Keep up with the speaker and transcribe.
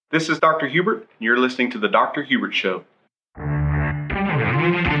This is Dr. Hubert, and you're listening to The Dr. Hubert Show.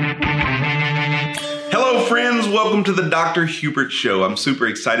 Hello, friends. Welcome to The Dr. Hubert Show. I'm super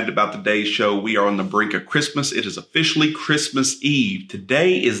excited about today's show. We are on the brink of Christmas. It is officially Christmas Eve.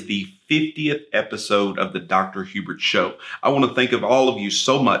 Today is the 50th episode of the Dr. Hubert Show. I want to thank all of you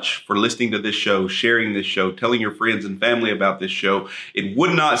so much for listening to this show, sharing this show, telling your friends and family about this show. It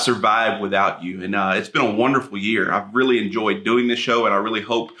would not survive without you. And it's been a wonderful year. I've really enjoyed doing this show, and I really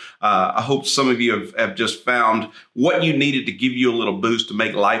hope some of you have just found what you needed to give you a little boost to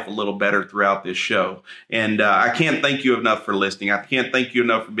make life a little better throughout this show. And I can't thank you enough for listening. I can't thank you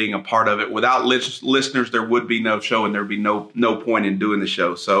enough for being a part of it. Without listeners, there would be no show, and there would be no point in doing the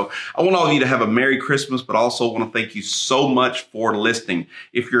show. So I want all of you to have a Merry Christmas, but also want to thank you so much for listening.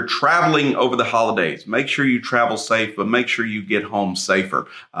 If you're traveling over the holidays, make sure you travel safe, but make sure you get home safer.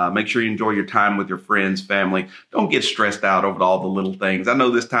 Make sure you enjoy your time with your friends, family. Don't get stressed out over all the little things. I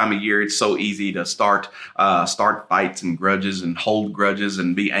know this time of year, it's so easy to start fights and grudges and hold grudges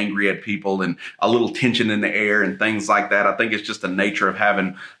and be angry at people and a little tension in the air and things like that. I think it's just the nature of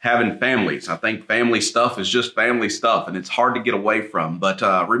having families. I think family stuff is just family stuff, and it's hard to get away from. But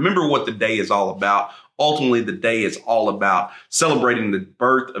remember what the day is all about. Ultimately, the day is all about celebrating the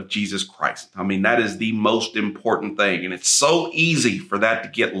birth of Jesus Christ. I mean, that is the most important thing, and it's so easy for that to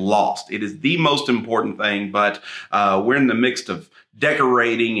get lost. It is the most important thing, but we're in the midst of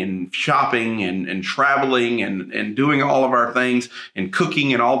decorating and shopping and traveling and doing all of our things and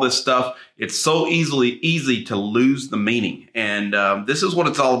cooking and all this stuff. It's so easy to lose the meaning. And this is what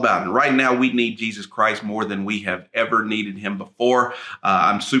it's all about. And right now we need Jesus Christ more than we have ever needed him before.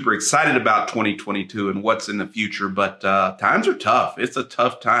 I'm super excited about 2022 and what's in the future, but times are tough. It's a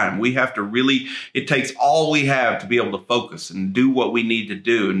tough time. We have to it takes all we have to be able to focus and do what we need to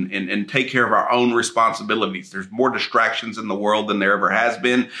do and take care of our own responsibilities. There's more distractions in the world than there ever has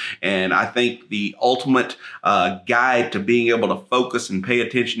been. And I think the ultimate guide to being able to focus and pay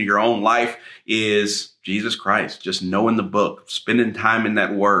attention to your own life is Jesus Christ, just knowing the book, spending time in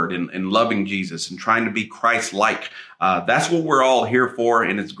that word and loving Jesus and trying to be Christ-like. That's what we're all here for.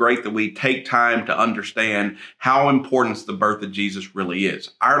 And it's great that we take time to understand how important the birth of Jesus really is.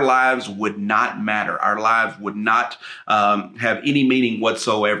 Our lives would not matter. Our lives would not have any meaning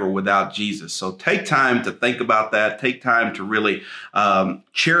whatsoever without Jesus. So take time to think about that. Take time to really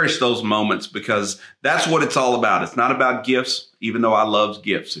cherish those moments, because that's what it's all about. It's not about gifts, even though I love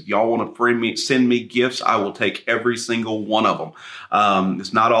gifts. If y'all want to send me gifts, I will take every single one of them.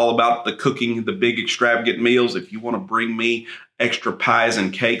 It's not all about the cooking, the big extravagant meals. If you want to bring me extra pies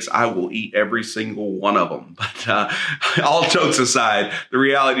and cakes, I will eat every single one of them. But all jokes aside, the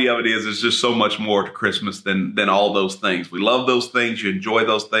reality of it is there's just so much more to Christmas than all those things. We love those things. You enjoy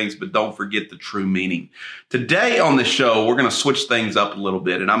those things, but don't forget the true meaning. Today on the show, we're going to switch things up a little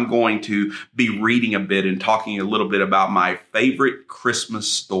bit, and I'm going to be reading a bit and talking a little bit about my favorite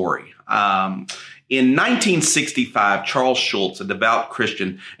Christmas story. In 1965, Charles Schulz, a devout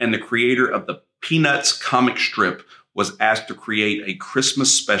Christian and the creator of the Peanuts comic strip, was asked to create a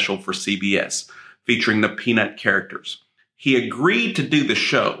Christmas special for CBS featuring the Peanut characters. He agreed to do the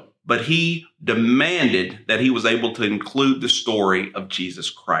show, but he demanded that he was able to include the story of Jesus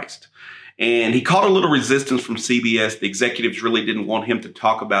Christ. And he caught a little resistance from CBS. The executives really didn't want him to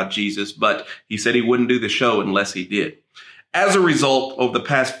talk about Jesus, but he said he wouldn't do the show unless he did. As a result, over the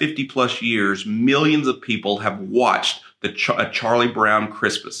past 50 plus years, millions of people have watched a Charlie Brown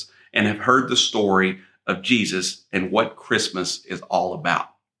Christmas and have heard the story of Jesus and what Christmas is all about.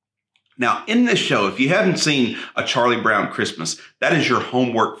 Now, in this show, if you haven't seen A Charlie Brown Christmas, that is your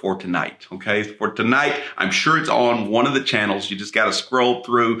homework for tonight, okay? For tonight, I'm sure it's on one of the channels. You just got to scroll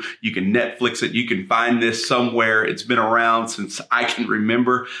through. You can Netflix it. You can find this somewhere. It's been around since I can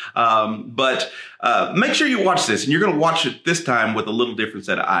remember. But make sure you watch this, and you're going to watch it this time with a little different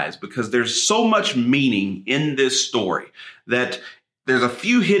set of eyes, because there's so much meaning in this story that there's a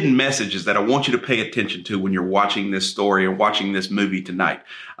few hidden messages that I want you to pay attention to when you're watching this story or watching this movie tonight.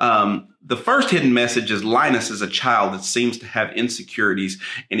 The first hidden message is Linus is a child that seems to have insecurities,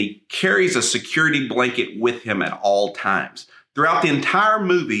 and he carries a security blanket with him at all times. Throughout the entire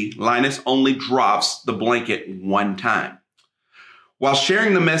movie, Linus only drops the blanket one time. While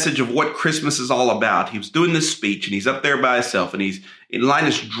sharing the message of what Christmas is all about, he was doing this speech, and he's up there by himself, and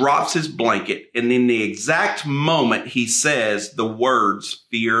Linus drops his blanket, and in the exact moment he says the words,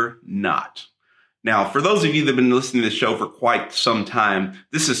 "Fear not." Now, for those of you that have been listening to the show for quite some time,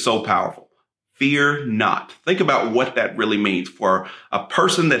 this is so powerful. Fear not. Think about what that really means for a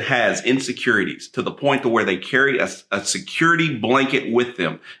person that has insecurities to the point to where they carry a security blanket with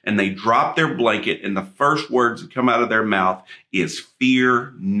them and they drop their blanket and the first words that come out of their mouth is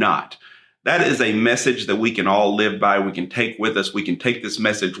fear not. That is a message that we can all live by. We can take with us. We can take this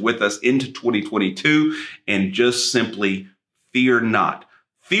message with us into 2022 and just simply fear not.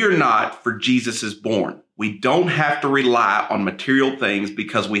 Fear not, for Jesus is born. We don't have to rely on material things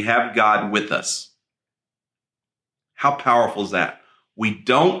because we have God with us. How powerful is that? We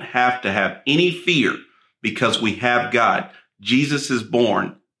don't have to have any fear because we have God. Jesus is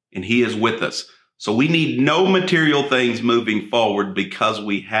born and he is with us. So we need no material things moving forward because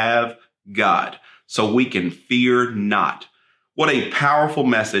we have God. So we can fear not. What a powerful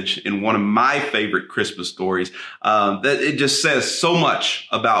message in one of my favorite Christmas stories. That it just says so much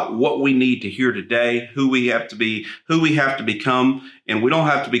about what we need to hear today, who we have to be, who we have to become. And we don't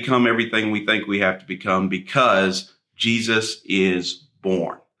have to become everything we think we have to become because Jesus is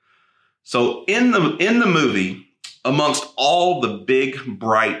born. So in the movie, amongst all the big,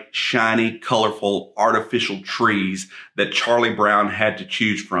 bright, shiny, colorful, artificial trees that Charlie Brown had to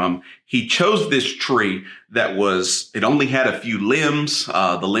choose from, he chose this tree that it only had a few limbs.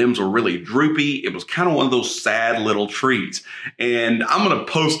 The limbs were really droopy. It was kind of one of those sad little trees. And I'm going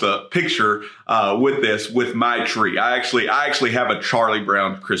to post a picture with my tree. I actually have a Charlie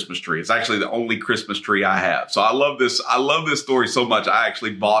Brown Christmas tree. It's actually the only Christmas tree I have. So I love this story so much. I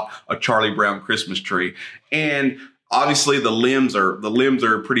actually bought a Charlie Brown Christmas tree. And obviously the limbs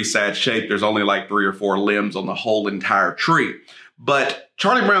are pretty sad shape. There's only like 3 or 4 limbs on the whole entire tree. But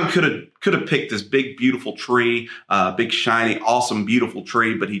Charlie Brown could have picked this big, beautiful tree, big, shiny, awesome, beautiful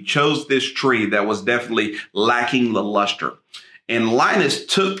tree, but he chose this tree that was definitely lacking the luster. And Linus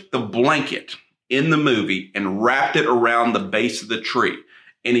took the blanket in the movie and wrapped it around the base of the tree.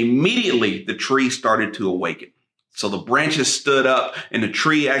 And immediately the tree started to awaken. So the branches stood up and the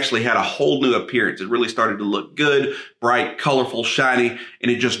tree actually had a whole new appearance. It really started to look good, bright, colorful, shiny, and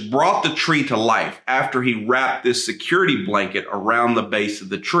it just brought the tree to life after he wrapped this security blanket around the base of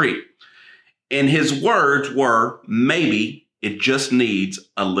the tree. And his words were, maybe it just needs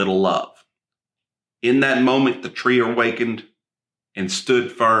a little love. In that moment, the tree awakened and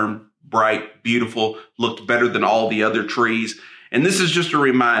stood firm, bright, beautiful, looked better than all the other trees. And this is just a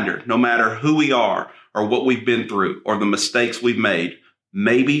reminder, no matter who we are, or what we've been through, or the mistakes we've made,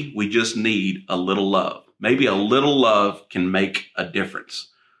 maybe we just need a little love. Maybe a little love can make a difference.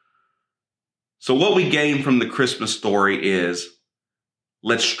 So what we gain from the Christmas story is,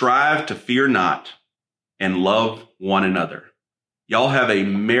 let's strive to fear not and love one another. Y'all have a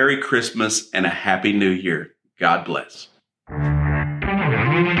Merry Christmas and a Happy New Year. God bless.